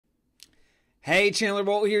Hey, Chandler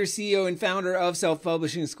Bolt here, CEO and founder of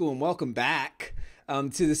Self-Publishing School, and welcome back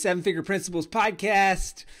to the Seven Figure Principles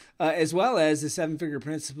podcast, as well as the Seven Figure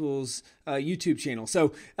Principles YouTube channel.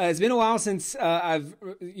 So it's been a while since I've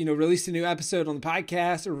released a new episode on the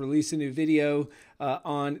podcast or released a new video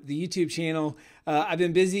on the YouTube channel. I've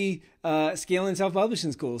been busy scaling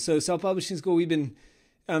Self-Publishing School. So Self-Publishing School, we've been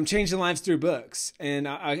changing lives through books. And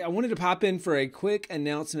I wanted to pop in for a quick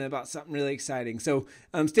announcement about something really exciting. So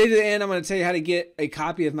stay to the end. I'm going to tell you how to get a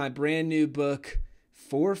copy of my brand new book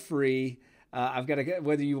for free. I've got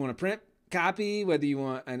whether you want a print copy, whether you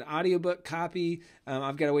want an audiobook copy,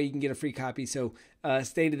 I've got a way you can get a free copy. So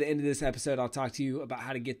stay to the end of this episode. I'll talk to you about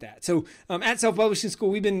how to get that. So at Self-Publishing School,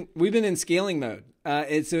 we've been in scaling mode.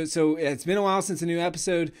 So it's been a while since a new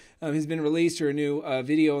episode has been released or a new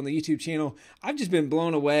video on the YouTube channel. I've just been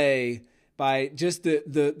blown away by just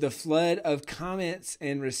the flood of comments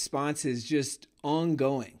and responses just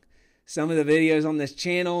ongoing. Some of the videos on this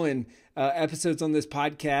channel and episodes on this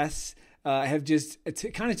podcast have just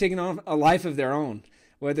kind of taken on a life of their own,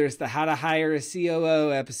 whether it's the how to hire a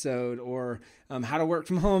COO episode or how to work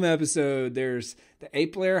from home episode. There's the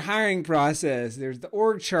 8-player hiring process. There's the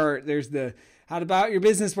org chart. There's the how to buy out your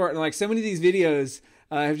business partner. Like, so many of these videos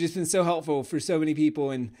have just been so helpful for so many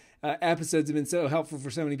people, and episodes have been so helpful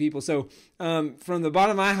for so many people. So from the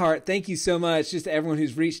bottom of my heart, thank you so much just to everyone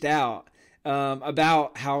who's reached out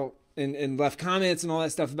about how and left comments and all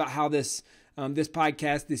that stuff about how this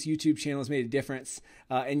podcast, this YouTube channel has made a difference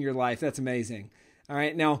in your life. That's amazing. All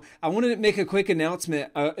right. Now, I wanted to make a quick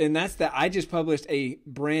announcement, and that's that I just published a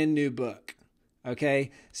brand new book.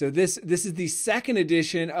 Okay. So this is the second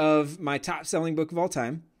edition of my top selling book of all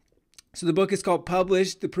time. So the book is called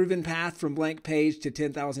Published: The Proven Path from Blank Page to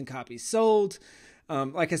 10,000 Copies Sold.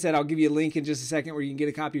 Like I said, I'll give you a link in just a second where you can get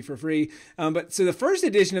a copy for free. But so the first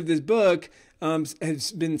edition of this book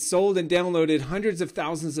has been sold and downloaded hundreds of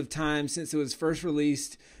thousands of times since it was first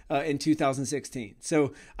released in 2016.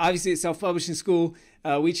 So obviously at Self-Publishing School,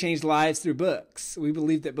 we change lives through books. We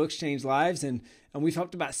believe that books change lives, and we've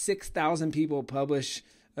helped about 6,000 people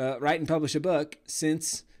write and publish a book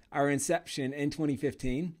since our inception in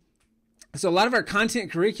 2015. So a lot of our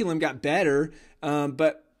content curriculum got better,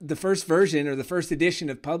 but the first version or the first edition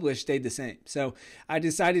of Published stayed the same. So I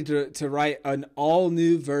decided to write an all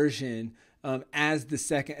new version as the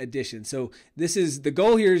second edition. So the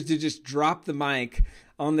goal here is to just drop the mic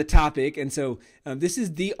on the topic. And so this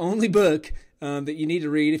is the only book that you need to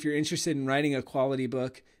read if you're interested in writing a quality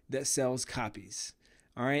book that sells copies.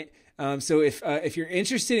 All right. So if you're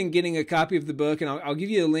interested in getting a copy of the book, and I'll give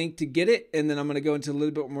you a link to get it, and then I'm going to go into a little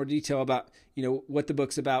bit more detail about what the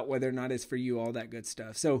book's about, whether or not it's for you, all that good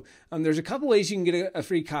stuff. So there's a couple ways you can get a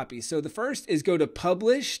free copy. So the first is go to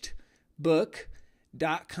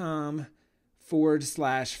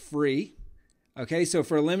publishedbook.com/free. Okay, so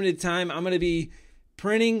for a limited time, I'm going to be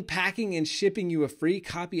printing, packing, and shipping you a free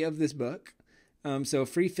copy of this book. So a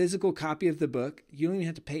free physical copy of the book. You don't even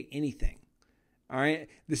have to pay anything. All right.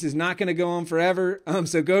 This is not going to go on forever.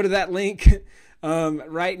 So go to that link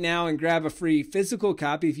right now and grab a free physical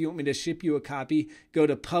copy. If you want me to ship you a copy, go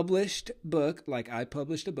to Published Book, like I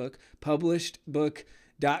published a book,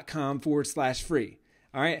 publishedbook.com/free.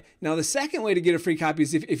 All right. Now, the second way to get a free copy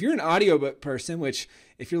is if you're an audiobook person, which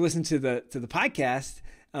if you're listening to the podcast,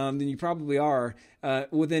 then you probably are.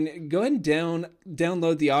 Well, then go ahead and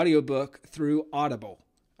download the audiobook through Audible.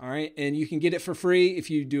 All right. And you can get it for free if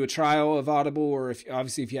you do a trial of Audible, or if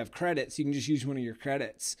you have credits, you can just use one of your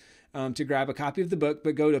credits to grab a copy of the book,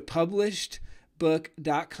 but go to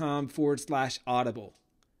publishedbook.com/audible.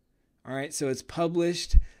 All right. So it's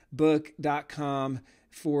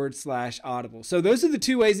publishedbook.com/audible. So those are the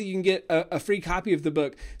two ways that you can get a free copy of the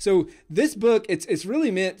book. So this book, it's really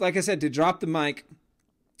meant, like I said, to drop the mic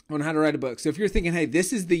on how to write a book. So if you're thinking, hey,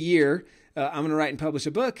 this is the year I'm going to write and publish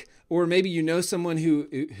a book, or maybe you know someone who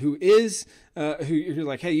you're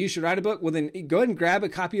like, hey, you should write a book. Well, then go ahead and grab a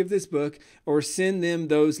copy of this book, or send them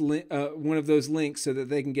one of those links so that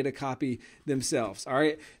they can get a copy themselves. All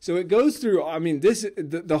right. So it goes through.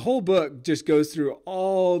 The whole book just goes through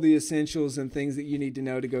all the essentials and things that you need to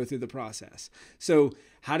know to go through the process. So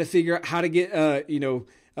how to figure out how to get how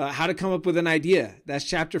to come up with an idea. That's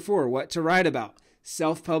chapter 4. What to write about.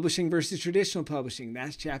 Self-publishing versus traditional publishing.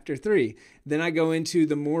 That's chapter 3. Then I go into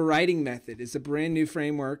the More Writing Method. It's a brand new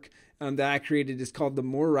framework that I created. It's called the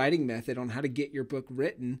More Writing Method, on how to get your book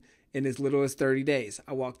written in as little as 30 days.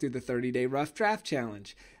 I walk through the 30-day rough draft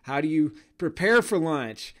challenge. How do you prepare for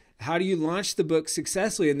launch? How do you launch the book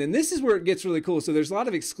successfully? And then this is where it gets really cool. So there's a lot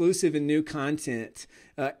of exclusive and new content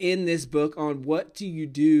in this book on what do you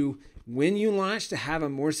do when you launch to have a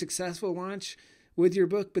more successful launch. with your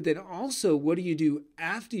book, but then also what do you do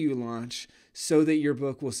after you launch so that your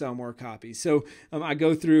book will sell more copies? So I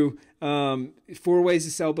go through 4 ways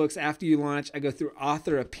to sell books after you launch. I go through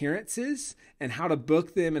author appearances and how to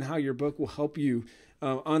book them and how your book will help you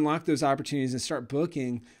unlock those opportunities and start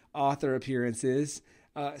booking author appearances.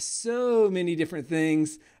 So many different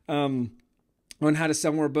things on how to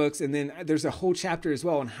sell more books. And then there's a whole chapter as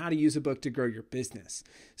well on how to use a book to grow your business.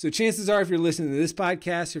 So chances are, if you're listening to this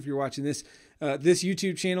podcast, or if you're watching this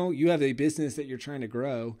YouTube channel, you have a business that you're trying to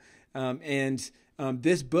grow.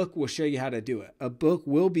 This book will show you how to do it. A book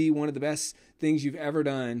will be one of the best things you've ever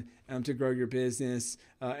done to grow your business.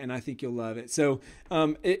 And I think you'll love it. So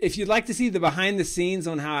if you'd like to see the behind the scenes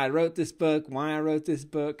on how I wrote this book, why I wrote this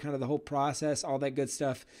book, kind of the whole process, all that good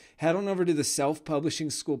stuff, head on over to the Self-Publishing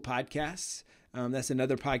School podcast. That's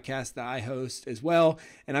another podcast that I host as well.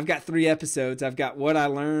 And I've got 3 episodes. I've got what I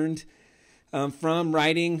learned from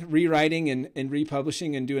writing, rewriting, and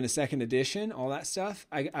republishing and doing a second edition, all that stuff.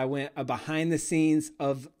 I went behind the scenes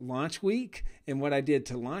of launch week and what I did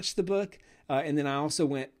to launch the book. And then I also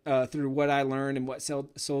went through what I learned and what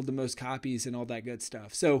sold the most copies and all that good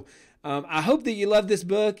stuff. So I hope that you love this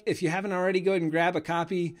book. If you haven't already, go ahead and grab a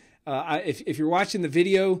copy. If you're watching the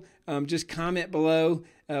video, just comment below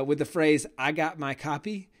with the phrase, "I got my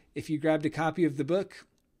copy," if you grabbed a copy of the book.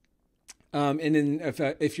 And then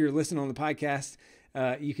if you're listening on the podcast,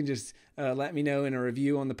 you can just let me know in a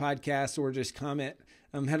review on the podcast or just comment.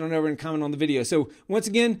 Head on over and comment on the video. So once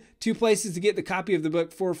again, 2 places to get the copy of the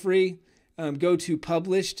book for free. Go to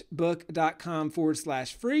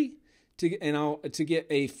publishedbook.com/free to get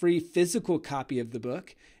a free physical copy of the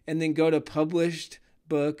book. And then go to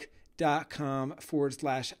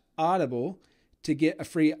publishedbook.com/audible to get a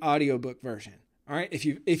free audiobook version. All right.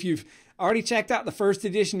 If you've already checked out the first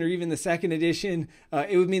edition or even the second edition,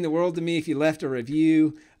 it would mean the world to me if you left a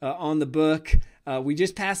review on the book. We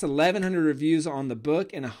just passed 1,100 reviews on the book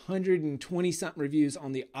and 120 something reviews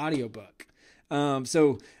on the audiobook.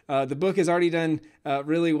 So the book has already done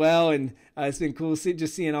really well, and it's been cool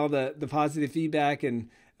just seeing all the positive feedback and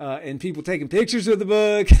people taking pictures of the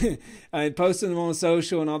book and posting them on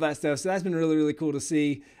social and all that stuff. So that's been really, really cool to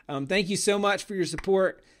see. Thank you so much for your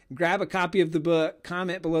support. Grab a copy of the book,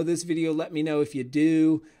 comment below this video. Let me know if you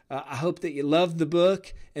do. I hope that you love the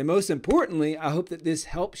book. And most importantly, I hope that this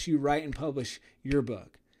helps you write and publish your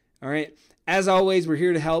book. All right. As always, we're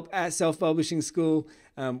here to help at Self-Publishing School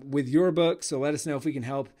with your book. So let us know if we can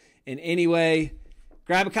help in any way.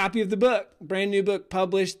 Grab a copy of the book, brand new book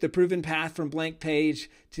published, The Proven Path from Blank Page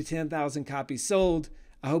to 10,000 Copies Sold.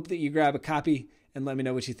 I hope that you grab a copy and let me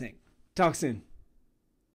know what you think. Talk soon.